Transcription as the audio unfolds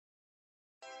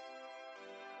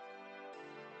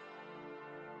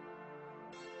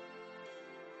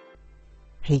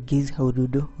Hey guys, how do you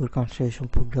do? Welcome to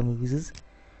ProgrammingWizards.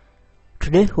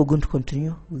 Today we're going to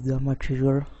continue with the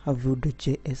material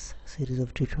Vue.js series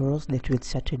of tutorials that we had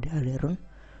started earlier on.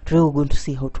 Today we're going to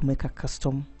see how to make a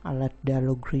custom alert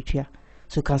dialog right here.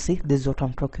 So you can see this is what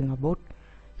I'm talking about.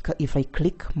 If I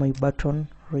click my button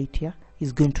right here,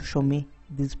 it's going to show me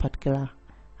this particular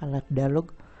alert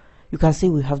dialog. You can see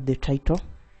we have the title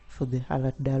for the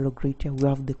alert dialog right here. We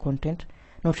have the content.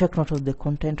 Now check note of the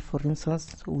content. For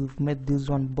instance, we've made this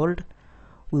one bold.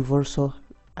 We've also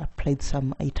applied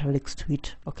some italics to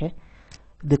it. Okay,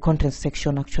 the content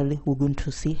section, actually we're going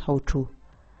to see how to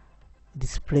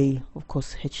display, of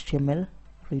course, HTML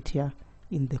right here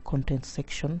in the content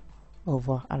section of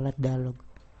our alert dialog.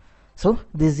 So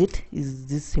this is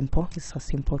this simple. It's a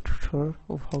simple tutorial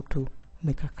of how to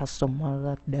make a custom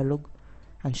alert dialog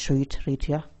and show it right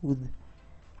here with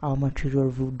our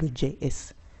material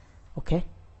Vue.js. Okay,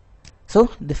 so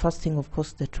the first thing, of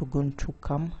course, that we're going to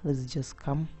come, let's just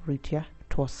come right here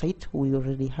to our site. We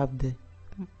already have the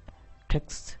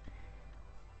text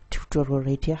tutorial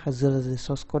right here as well as the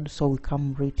source code. So we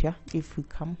come right here. If we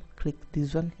come click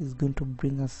this one, it's going to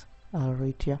bring us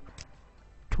right here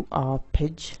to our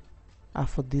page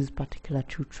for this particular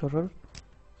tutorial.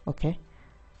 Okay,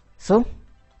 so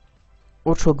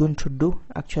what we're going to do,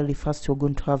 actually, first we're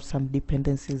going to have some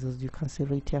dependencies, as you can see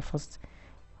right here. First,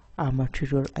 our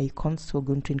material icons. So we're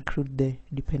going to include the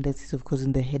dependencies, of course,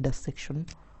 in the header section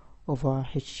of our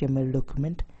HTML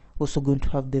document. Also going to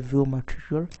have the Vue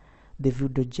material, the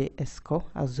Vue.js core,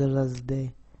 as well as the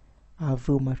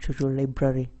Vue material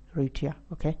library right here.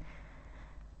 Okay,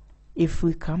 if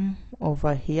we come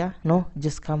over here, no,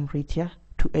 just come right here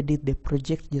to edit the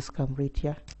project. Just come right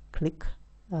here, click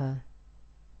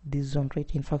this one right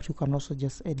here. In fact, you can also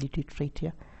just edit it right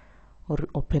here or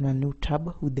open a new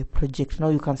tab with the project. Now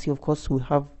you can see, of course, we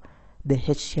have the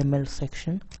HTML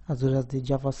section as well as the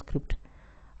JavaScript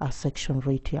section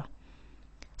right here.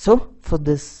 So for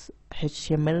this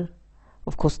HTML,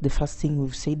 of course, the first thing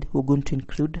we've said, we're going to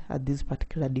include these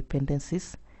particular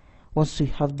dependencies. Once we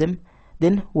have them,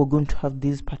 then we're going to have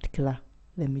these particular,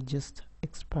 let me just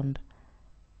expand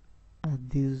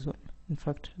this one. In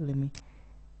fact, let me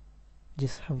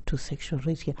just have two sections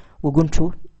right here. We're going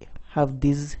to have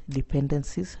these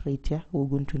dependencies right here. We're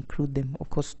going to include them, of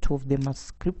course, two of them as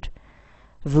script,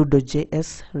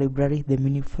 Vue.js library, the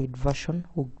minified version,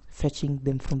 we're fetching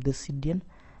them from the CDN,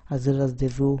 as well as the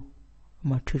Vue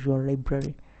material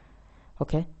library.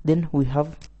 Okay, then we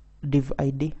have div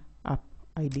id, app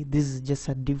id. This is just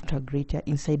a div tag right here.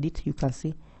 Inside it, you can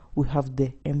see we have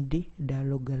the md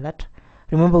dialog alert.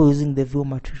 Remember, we're using the Vue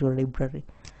material library.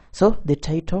 So the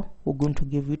title, we're going to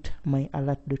give it my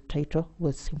alert.title.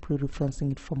 We're simply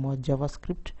referencing it from our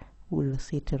JavaScript. We'll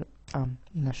see it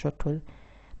in a short while.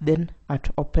 Then at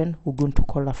open, we're going to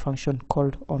call a function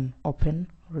called on.Open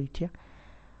right here.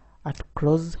 At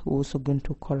close, we're also going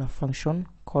to call a function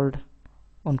called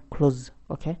on.Close.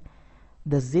 Okay,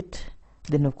 that's it.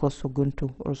 Then of course we're going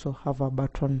to also have a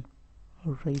button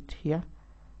right here,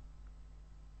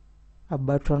 a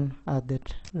button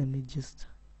that, let me just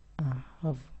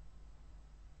have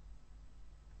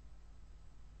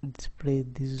display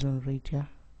this one right here.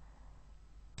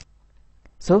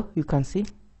 So you can see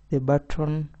the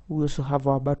button. We also have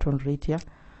our button right here,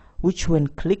 which when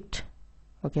clicked,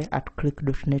 okay, at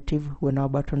click.native, when our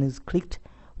button is clicked,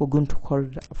 we're going to call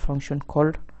a function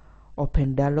called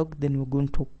open dialog. Then we're going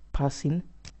to pass in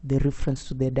the reference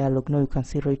to the dialog. Now you can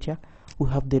see right here we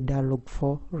have the dialog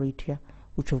 4 right here,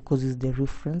 which of course is the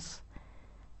reference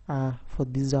for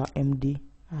this md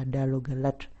dialog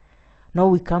alert. Now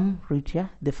we come right here.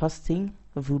 The first thing,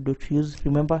 Vue.use.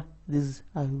 Remember, this is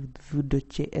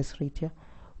Vue.js right here.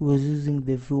 We was using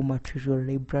the Vue material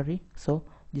library. So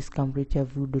just come right here,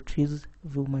 Vue.use,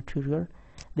 Vue material,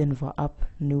 then for app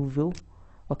new Vue.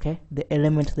 Okay, the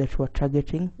element that we're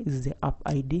targeting is the app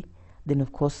ID. Then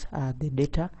of course the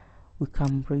data. We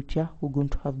come right here. We're going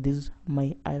to have this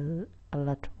my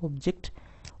alert object.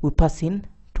 We pass in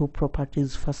two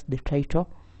properties. First, the title.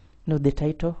 Now the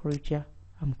title right here,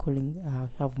 I'm calling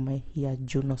have my here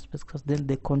Juno space, because then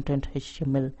the content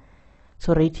HTML.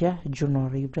 So right here, Juno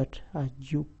arrived at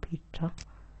Jupiter.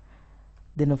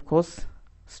 Then of course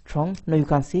strong. Now you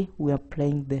can see we are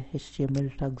applying the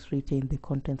HTML tags right here in the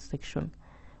content section.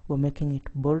 We're making it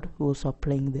bold. We're also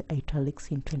applying the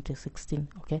italics in 2016.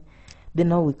 Okay, then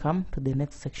now we come to the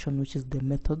next section, which is the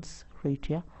methods right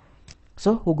here.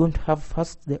 So we're going to have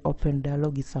first the open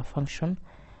dialog. Is a function.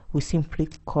 We simply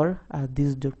call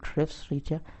this .refs right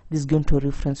here. This is going to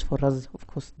reference for us, of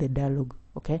course, the dialog.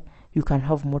 Okay, you can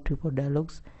have multiple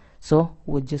dialogs. So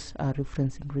we're just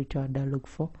referencing right our dialog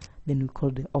for. Then we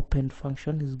call the open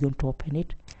function is going to open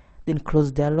it. Then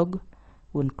close dialog.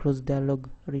 When close dialog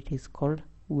right is called,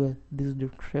 where this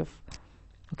ref.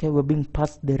 Okay, we're being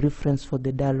passed the reference for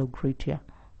the dialog right here.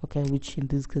 Okay, which in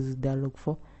this case is dialog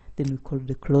 4. Then we call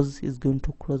the close is going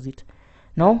to close it.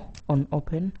 Now on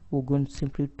open, we're going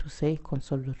simply to say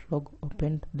console.log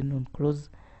opened. Then on close,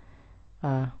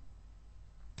 right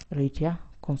here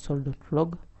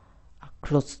console.log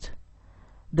closed.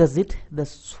 That's it.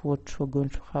 That's what we're going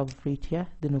to have right here.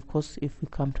 Then of course, if we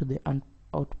come to the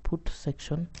output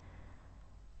section,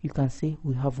 you can see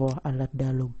we have our alert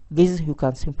dialog. Guys, you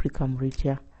can simply come right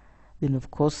here. Then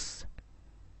of course,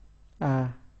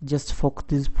 just fork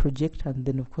this project and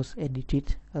then of course edit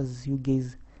it as you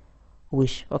guys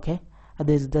wish. Okay,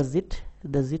 otherwise that's it.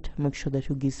 Make sure that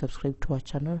you guys subscribe to our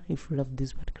channel if you love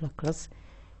this particular class.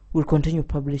 We'll continue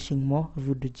publishing more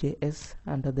Vue.js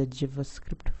and other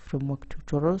JavaScript framework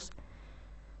tutorials,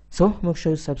 so make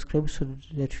sure you subscribe so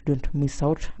that you don't miss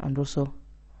out, and also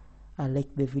like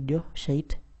the video, share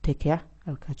it. Take care.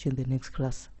 I'll catch you in the next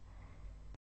class.